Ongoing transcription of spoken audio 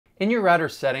In your router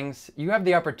settings, you have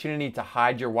the opportunity to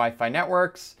hide your Wi-Fi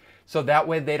networks, so that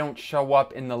way they don't show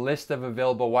up in the list of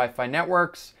available Wi-Fi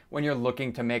networks when you're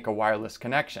looking to make a wireless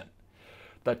connection.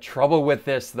 The trouble with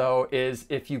this though is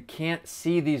if you can't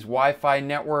see these Wi-Fi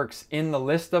networks in the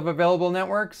list of available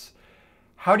networks,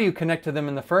 how do you connect to them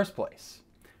in the first place?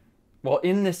 Well,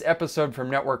 in this episode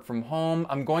from Network from Home,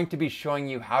 I'm going to be showing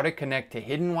you how to connect to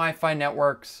hidden Wi-Fi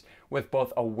networks with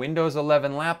both a Windows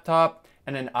 11 laptop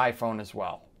and an iPhone as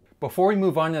well. Before we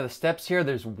move on to the steps here,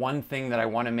 there's one thing that I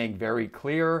want to make very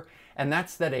clear, and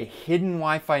that's that a hidden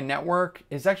Wi-Fi network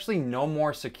is actually no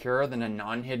more secure than a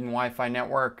non-hidden Wi-Fi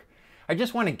network. I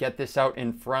just want to get this out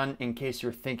in front in case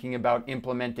you're thinking about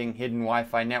implementing hidden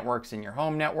Wi-Fi networks in your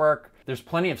home network. There's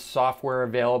plenty of software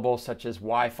available, such as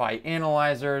Wi-Fi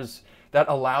analyzers, that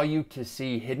allow you to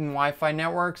see hidden Wi-Fi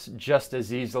networks just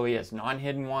as easily as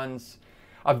non-hidden ones.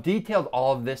 I've detailed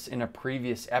all of this in a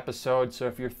previous episode, so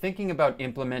if you're thinking about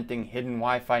implementing hidden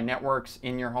Wi-Fi networks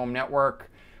in your home network,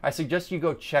 I suggest you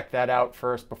go check that out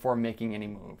first before making any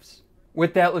moves.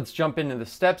 With that, let's jump into the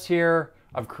steps here.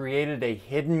 I've created a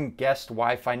hidden guest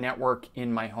Wi-Fi network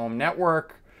in my home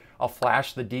network. I'll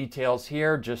flash the details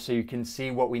here just so you can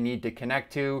see what we need to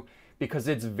connect to, because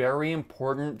it's very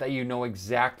important that you know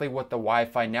exactly what the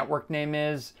Wi-Fi network name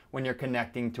is when you're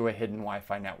connecting to a hidden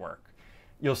Wi-Fi network.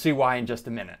 You'll see why in just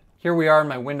a minute. Here we are in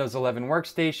my Windows 11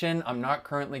 workstation. I'm not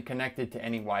currently connected to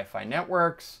any Wi-Fi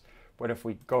networks, but if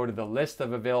we go to the list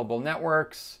of available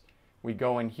networks, we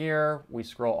go in here, we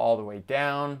scroll all the way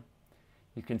down.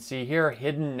 You can see here,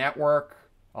 hidden network.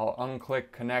 I'll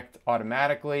unclick connect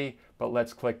automatically, but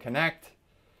let's click connect.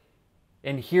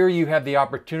 And here you have the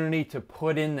opportunity to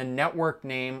put in the network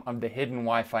name of the hidden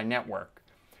Wi-Fi network.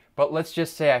 But let's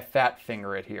just say I fat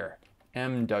finger it here,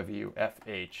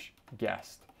 MWFH.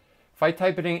 Guest. If I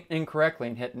type it in incorrectly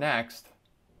and hit next,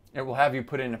 it will have you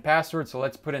put in a password, so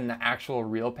let's put in the actual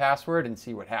real password and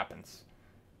see what happens.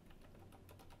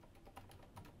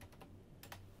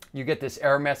 You get this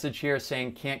error message here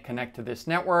saying can't connect to this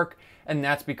network, and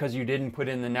that's because you didn't put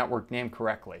in the network name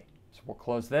correctly. So we'll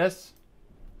close this.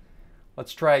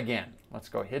 Let's try again. Let's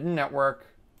go hidden network,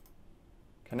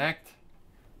 connect.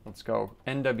 Let's go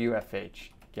NWFH,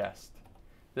 guest.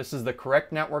 This is the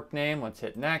correct network name. Let's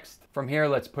hit next. From here,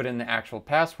 let's put in the actual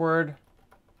password.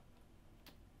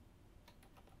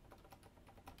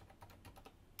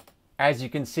 As you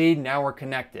can see, now we're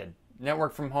connected.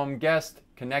 Network from home guest,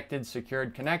 connected,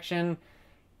 secured connection.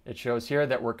 It shows here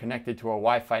that we're connected to a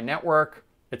Wi-Fi network.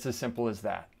 It's as simple as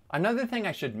that. Another thing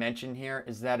I should mention here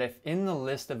is that if in the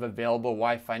list of available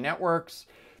Wi-Fi networks,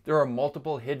 there are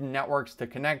multiple hidden networks to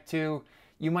connect to,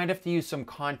 you might have to use some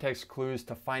context clues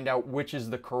to find out which is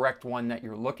the correct one that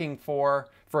you're looking for.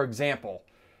 For example,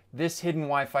 this hidden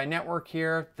Wi-Fi network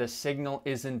here, the signal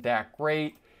isn't that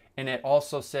great, and it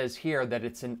also says here that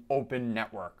it's an open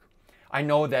network. I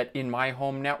know that in my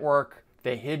home network,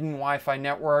 the hidden Wi-Fi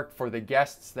network for the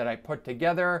guests that I put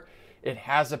together, it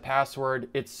has a password,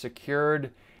 it's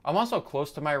secured. I'm also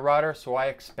close to my router, so I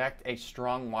expect a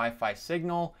strong Wi-Fi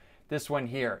signal. This one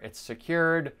here, it's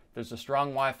secured. There's a strong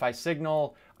Wi-Fi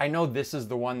signal. I know this is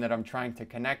the one that I'm trying to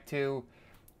connect to.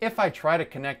 If I try to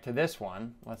connect to this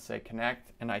one, let's say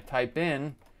connect, and I type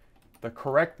in the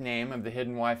correct name of the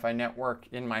hidden Wi-Fi network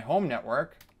in my home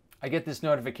network, I get this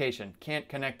notification, can't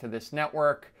connect to this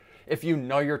network. If you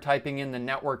know you're typing in the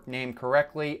network name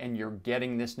correctly and you're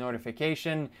getting this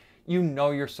notification, you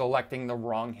know you're selecting the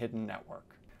wrong hidden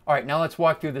network. All right, now let's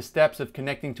walk through the steps of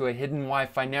connecting to a hidden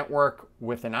Wi-Fi network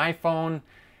with an iPhone.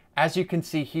 As you can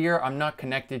see here, I'm not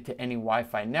connected to any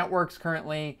Wi-Fi networks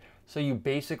currently, so you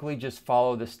basically just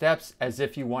follow the steps as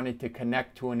if you wanted to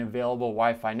connect to an available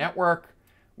Wi-Fi network.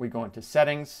 We go into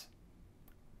settings.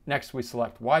 Next, we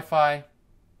select Wi-Fi.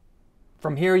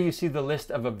 From here, you see the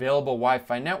list of available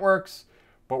Wi-Fi networks,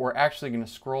 but we're actually going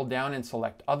to scroll down and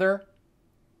select other.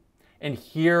 And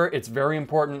here, it's very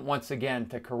important, once again,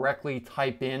 to correctly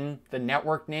type in the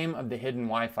network name of the hidden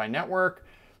Wi-Fi network.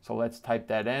 So let's type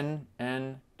that in,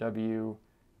 NWFH,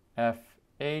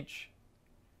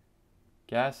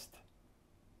 guest.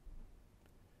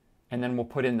 And then we'll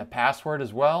put in the password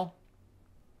as well.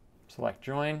 Select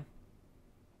join.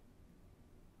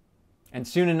 And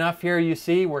soon enough here you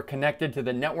see we're connected to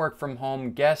the network from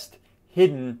home guest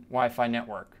hidden Wi-Fi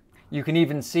network. You can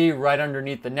even see right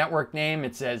underneath the network name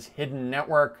it says hidden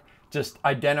network, just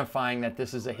identifying that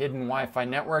this is a hidden Wi-Fi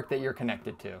network that you're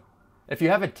connected to. If you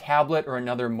have a tablet or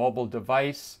another mobile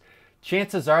device,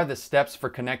 chances are the steps for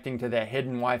connecting to that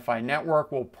hidden Wi-Fi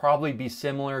network will probably be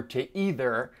similar to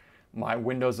either my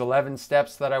Windows 11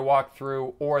 steps that I walked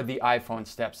through or the iPhone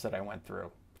steps that I went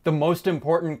through. The most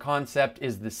important concept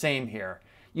is the same here.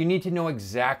 you need to know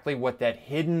exactly what that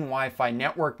hidden Wi-Fi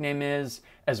network name is,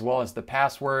 as well as the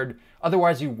password.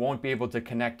 Otherwise, you won't be able to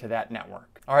connect to that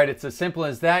network. All right, it's as simple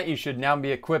as that. You should now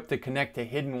be equipped to connect to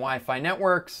hidden Wi-Fi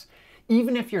networks.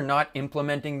 Even if you're not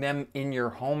implementing them in your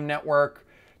home network,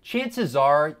 chances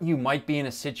are you might be in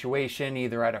a situation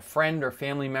either at a friend or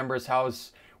family member's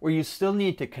house where you still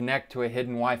need to connect to a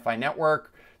hidden Wi-Fi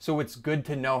network, so it's good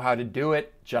to know how to do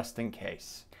it just in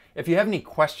case. If you have any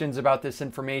questions about this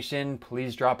information,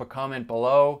 please drop a comment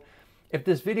below. If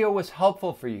this video was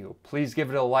helpful for you, please give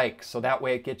it a like so that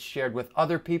way it gets shared with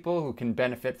other people who can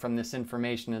benefit from this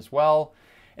information as well.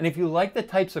 And if you like the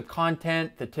types of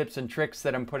content, the tips and tricks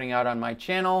that I'm putting out on my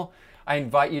channel, I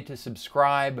invite you to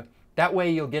subscribe. That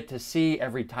way you'll get to see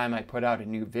every time I put out a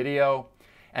new video.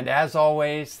 And as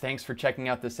always, thanks for checking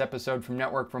out this episode from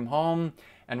Network from Home,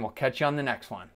 and we'll catch you on the next one.